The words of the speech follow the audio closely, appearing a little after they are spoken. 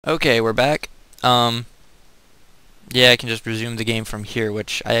Okay, we're back. Yeah, I can just resume the game from here,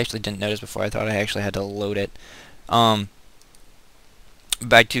 which I actually didn't notice before. I thought I actually had to load it. Um,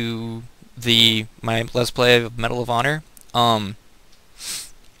 Back to my Let's Play of Medal of Honor. Let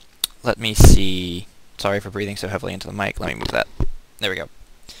me see. Sorry for breathing so heavily into the mic. Let me move that. There we go.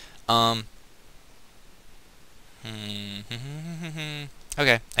 Um,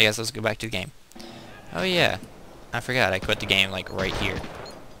 okay, I guess let's go back to the game. Oh yeah, I forgot. I quit the game, like, right here.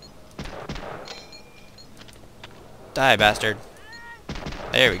 Die, bastard.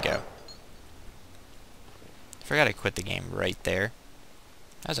 There we go. Forgot I quit the game right there.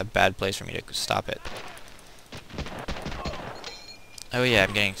 That was a bad place for me to stop it. Oh yeah,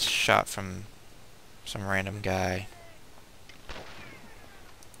 I'm getting shot from some random guy.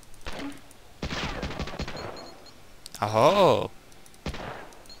 Oh!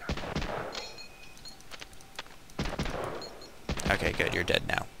 Okay, good, you're dead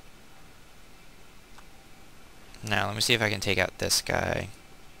now. Now, let me see if I can take out this guy.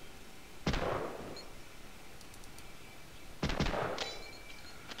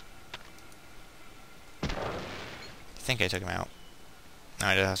 I think I took him out. Now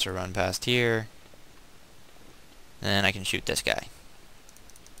I just have to run past here. And then I can shoot this guy.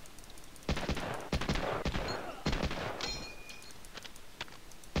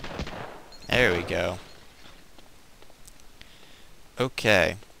 There we go.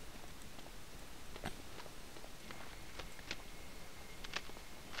 Okay.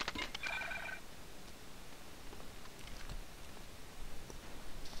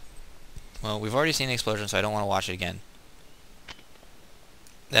 Well, we've already seen the explosion, so I don't want to watch it again.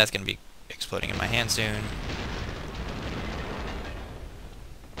 That's going to be exploding in my hand soon.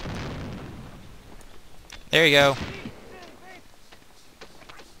 There you go.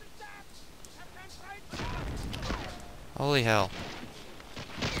 Holy hell.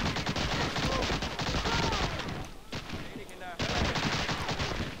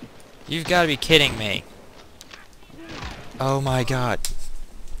 You've got to be kidding me. Oh my god.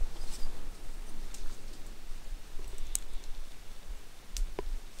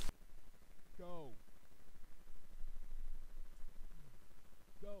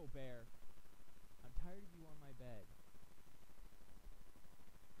 Go, bear. I'm tired of you on my bed.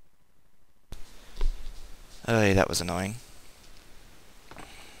 Oh, that was annoying.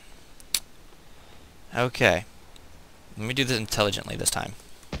 Okay. Let me do this intelligently this time.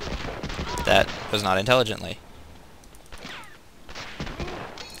 That was not intelligently.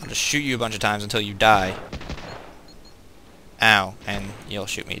 I'll just shoot you a bunch of times until you die. Ow, and you'll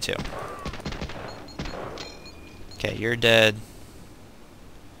shoot me too. Okay, you're dead.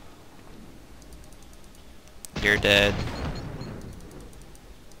 You're dead.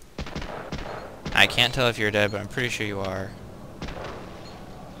 I can't tell if you're dead, but I'm pretty sure you are.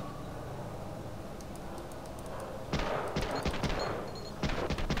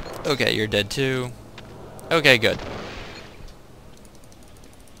 Okay, you're dead too. Okay, good.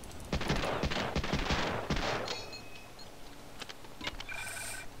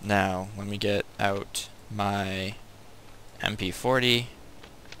 Now, let me get out my MP40.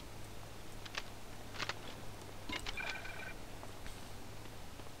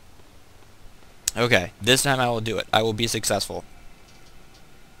 Okay, this time I will do it. I will be successful.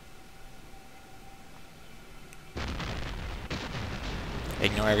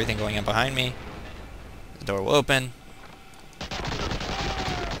 Ignore everything going on behind me. The door will open.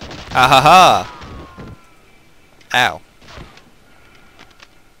 Ha ha ha! Ow.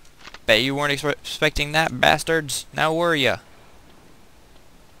 Bet you weren't expecting that, bastards. Now were ya?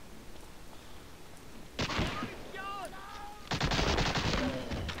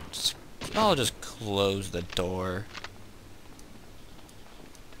 I'll just close the door.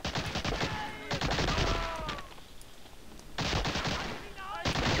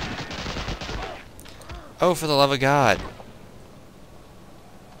 Oh, for the love of God.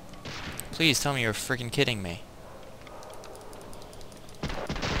 Please tell me you're freaking kidding me.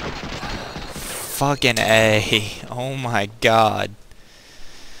 Fucking A. Oh my God.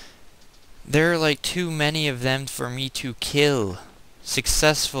 There are like too many of them for me to kill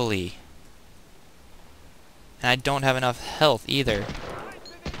successfully. And I don't have enough health either.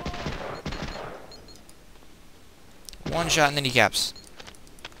 One shot in the kneecaps.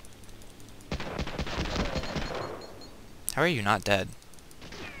 How are you not dead?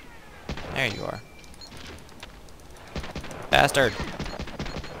 There you are. Bastard!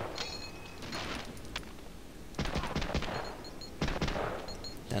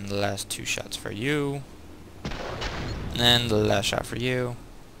 Then the last two shots for you. And then the last shot for you.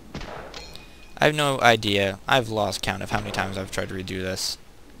 I have no idea. I've lost count of how many times I've tried to redo this.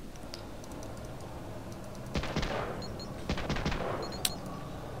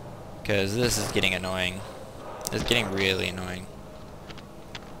 Because this is getting annoying. It's getting really annoying.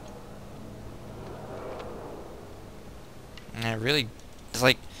 And I really... It's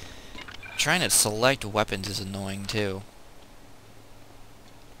like... Trying to select weapons is annoying too.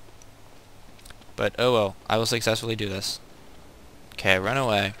 But oh well, I will successfully do this. Okay, run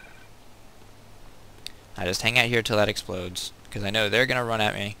away. I just hang out here till that explodes. Because I know they're gonna run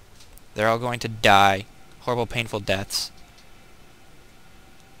at me. They're all going to die. Horrible, painful deaths.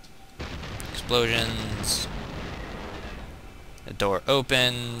 Explosions. The door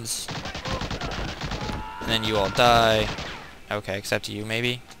opens. And then you all die. Okay, except you,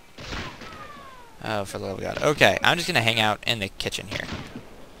 maybe? Oh, for the love of God. Okay, I'm just gonna hang out in the kitchen here.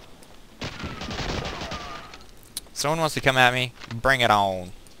 Someone wants to come at me? Bring it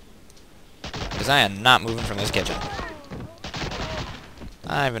on. Because I am not moving from this kitchen.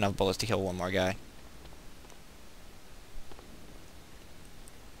 I have enough bullets to kill one more guy.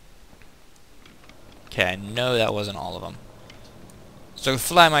 Okay, I know that wasn't all of them. So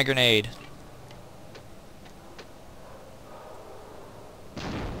fly my grenade.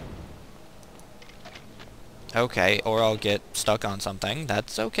 Okay, or I'll get stuck on something.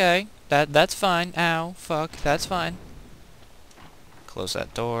 That's okay. That's fine. Ow, fuck, that's fine. Close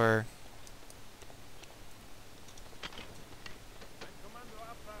that door.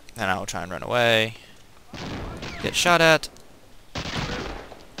 Then I will try and run away. Get shot at.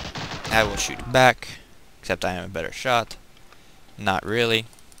 I will shoot back. Except I am a better shot. Not really.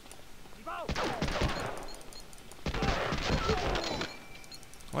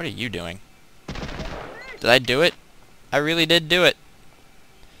 What are you doing? Did I do it? I really did do it.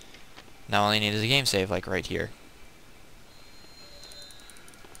 Now all I need is a game save, like right here.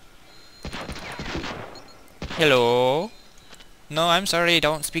 Hello? No, I'm sorry, I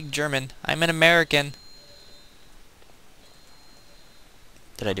don't speak German. I'm an American.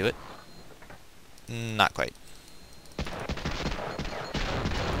 Did I do it? Not quite.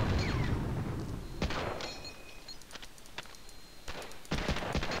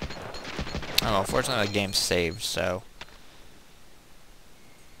 Oh, well, fortunately the game's saved, so...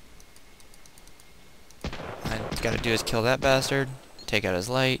 all I gotta do is kill that bastard, take out his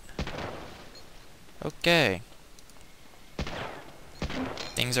light. Okay.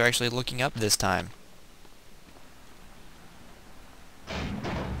 Things are actually looking up this time.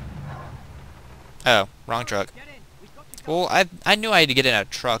 Oh, wrong truck. Well, I knew I had to get in a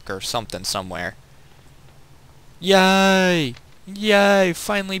truck or something somewhere. Yay! Yay!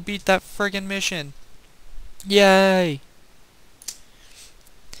 Finally beat that friggin' mission. Yay!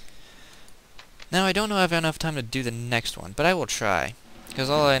 Now I don't know if I have enough time to do the next one, but I will try. Because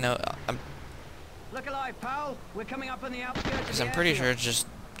all I know, Look alive, pal. We're coming up on the outskirts. because I'm pretty sure it's just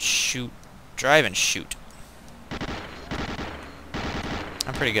shoot, drive and shoot.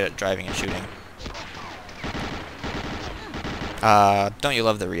 I'm pretty good at driving and shooting. Don't you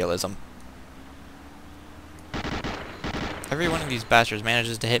love the realism? Every one of these bastards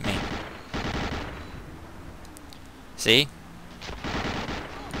manages to hit me. See?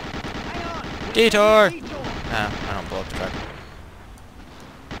 Detour! No, I don't blow up the truck.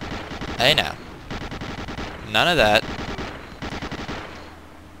 Hey now. None of that.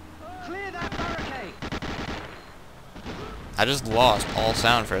 Clear that barricade. I just lost all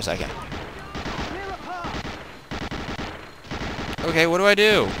sound for a second. Clear a path. Okay, what do I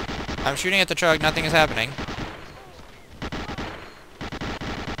do? I'm shooting at the truck, nothing is happening.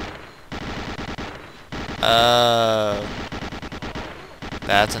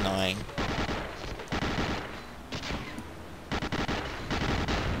 That's annoying.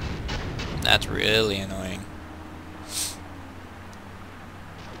 That's really annoying.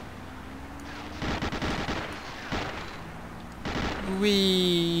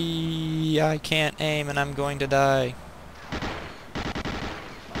 Whee! I can't aim and I'm going to die.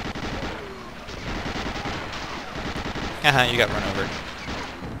 Haha, you got run over.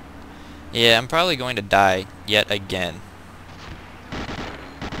 Yeah, I'm probably going to die yet again.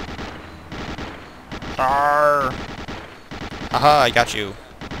 Arrgh! Haha, I got you.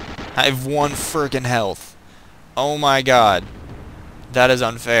 I have 1 friggin' health. Oh my god. That is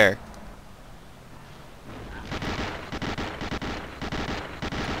unfair.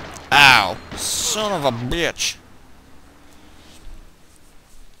 Ow! Son of a bitch!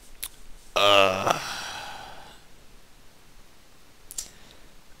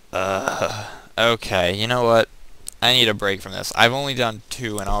 Okay, you know what? I need a break from this. I've only done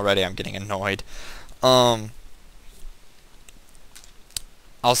 2 and already I'm getting annoyed. I'll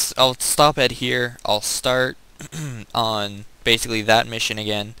stop at here. I'll start on basically that mission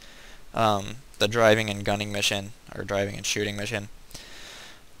again. The driving and gunning mission, or driving and shooting mission.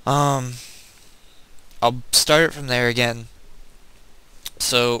 Um, I'll start it from there again.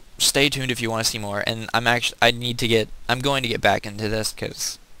 So stay tuned if you want to see more. And I'm going to get back into this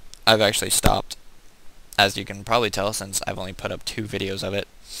because I've actually stopped, as you can probably tell, since I've only put up 2 videos of it.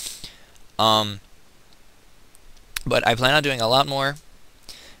 But I plan on doing a lot more.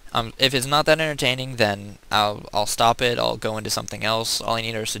 If it's not that entertaining, then I'll stop it. I'll go into something else. All I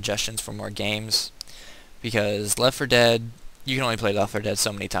need are suggestions for more games, because Left 4 Dead, you can only play Left 4 Dead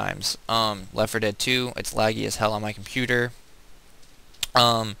so many times. Left 4 Dead 2, it's laggy as hell on my computer.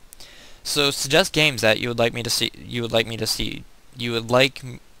 So suggest games that you would like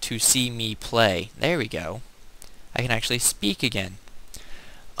to see me play. There we go. I can actually speak again.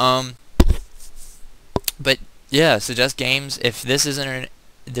 But yeah, suggest games. If this isn't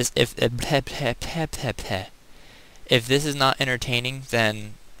if this is not entertaining,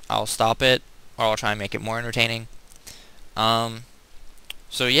 then I'll stop it, or I'll try and make it more entertaining.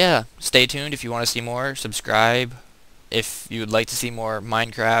 So yeah, stay tuned if you want to see more. Subscribe if you would like to see more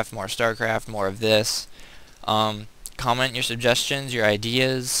Minecraft, more StarCraft, more of this. Comment your suggestions, your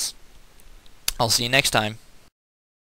ideas. I'll see you next time.